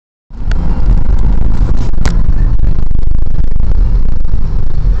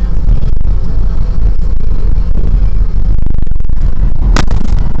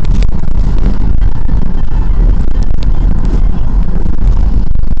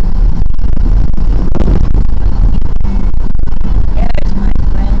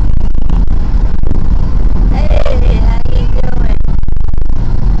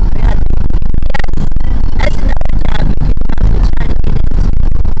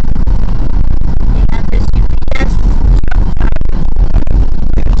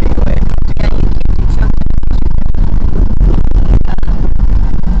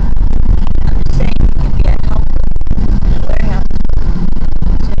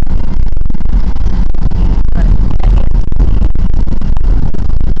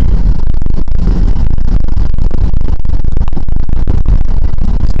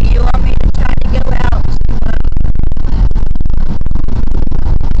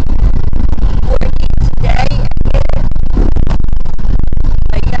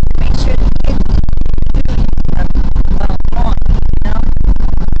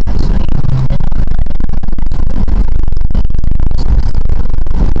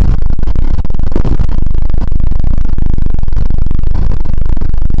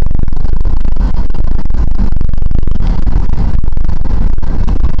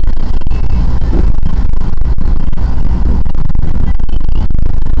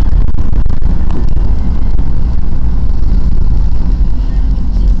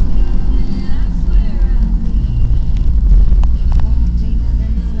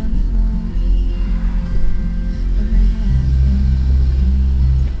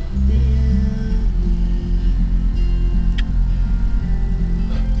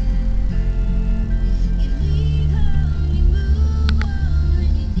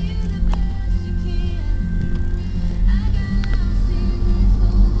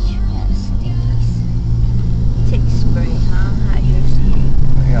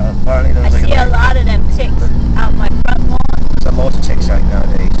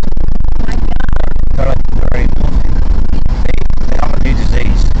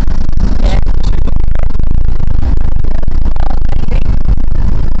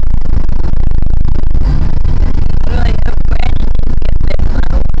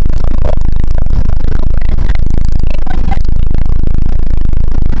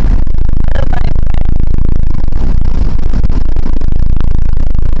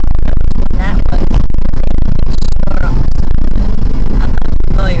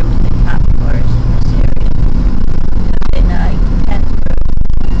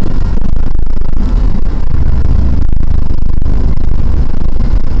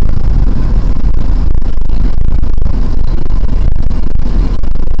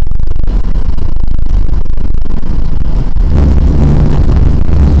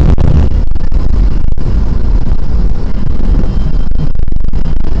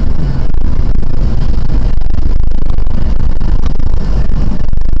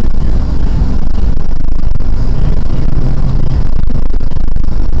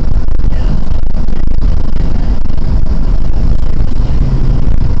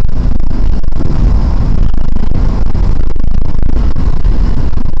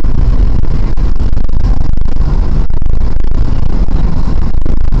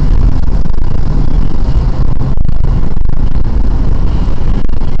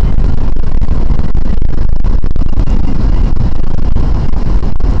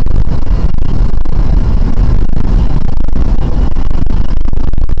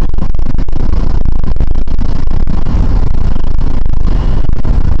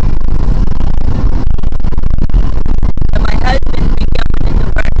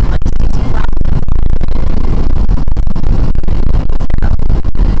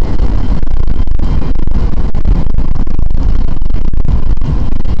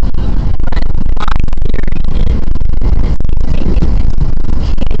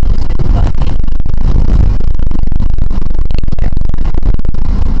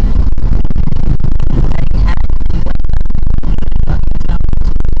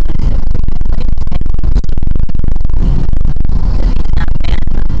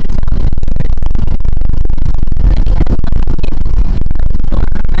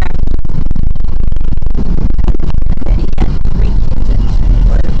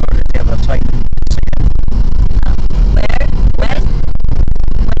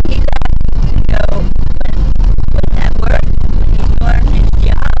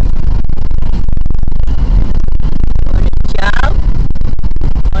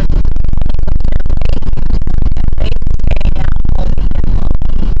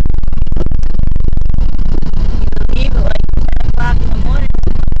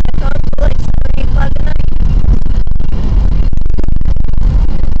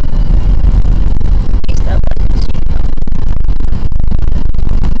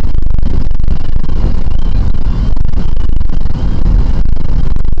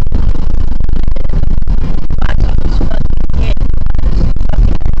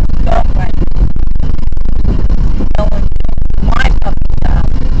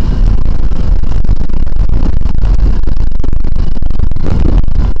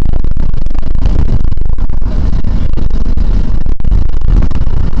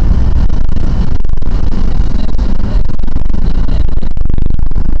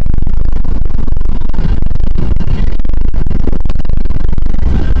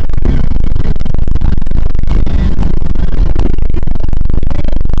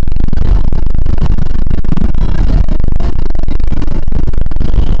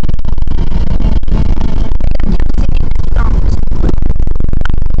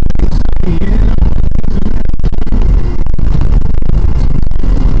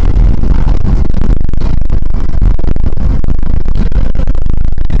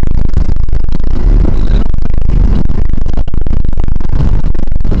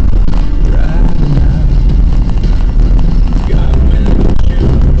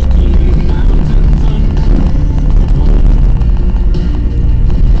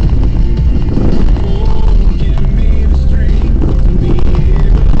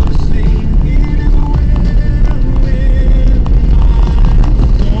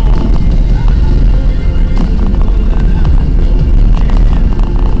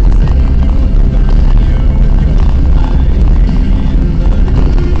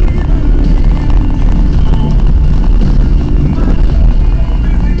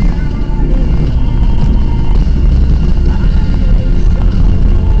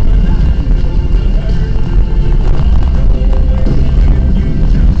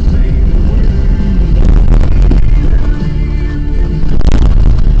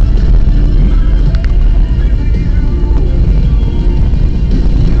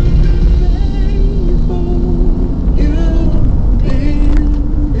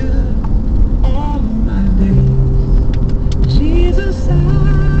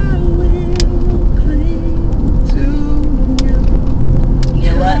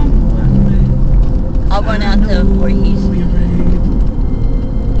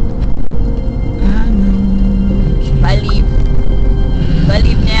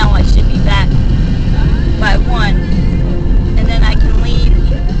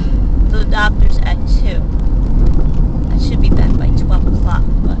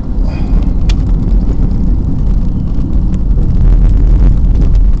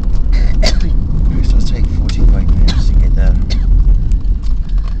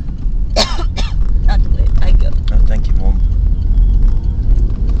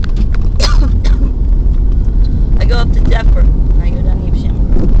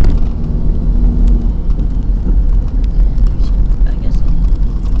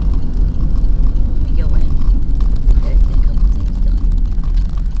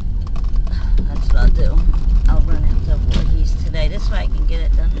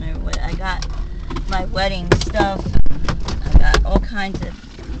my wedding stuff. I got all kinds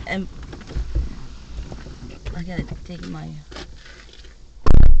of, and I gotta dig my,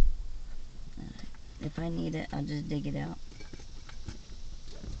 if I need it, I'll just dig it out.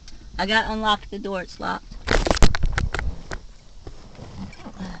 I gotta unlock the door, it's locked.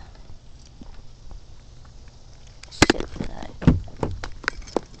 Shit,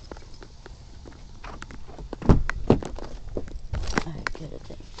 Alright, good at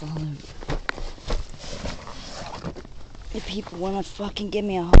that. If people wanna fucking give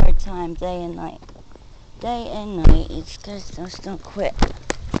me a hard time day and night. Day and night, it's because those don't quit.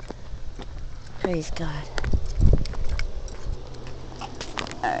 Praise God.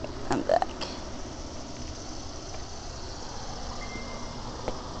 Alright, I'm back.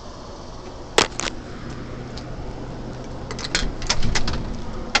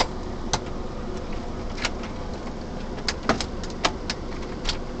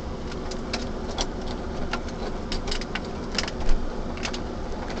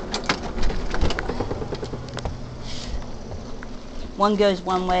 One goes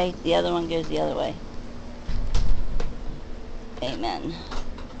one way, the other one goes the other way. Amen.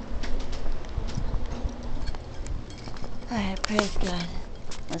 Alright, praise God.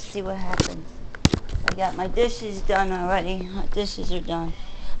 Let's see what happens. I got my dishes done already. My dishes are done.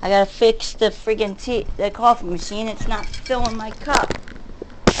 I gotta fix the friggin' the coffee machine. It's not filling my cup.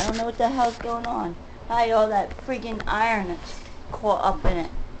 I don't know what the hell's going on. Probably all that friggin' iron that's caught up in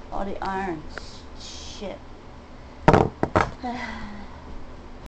it. All the irons. Shit.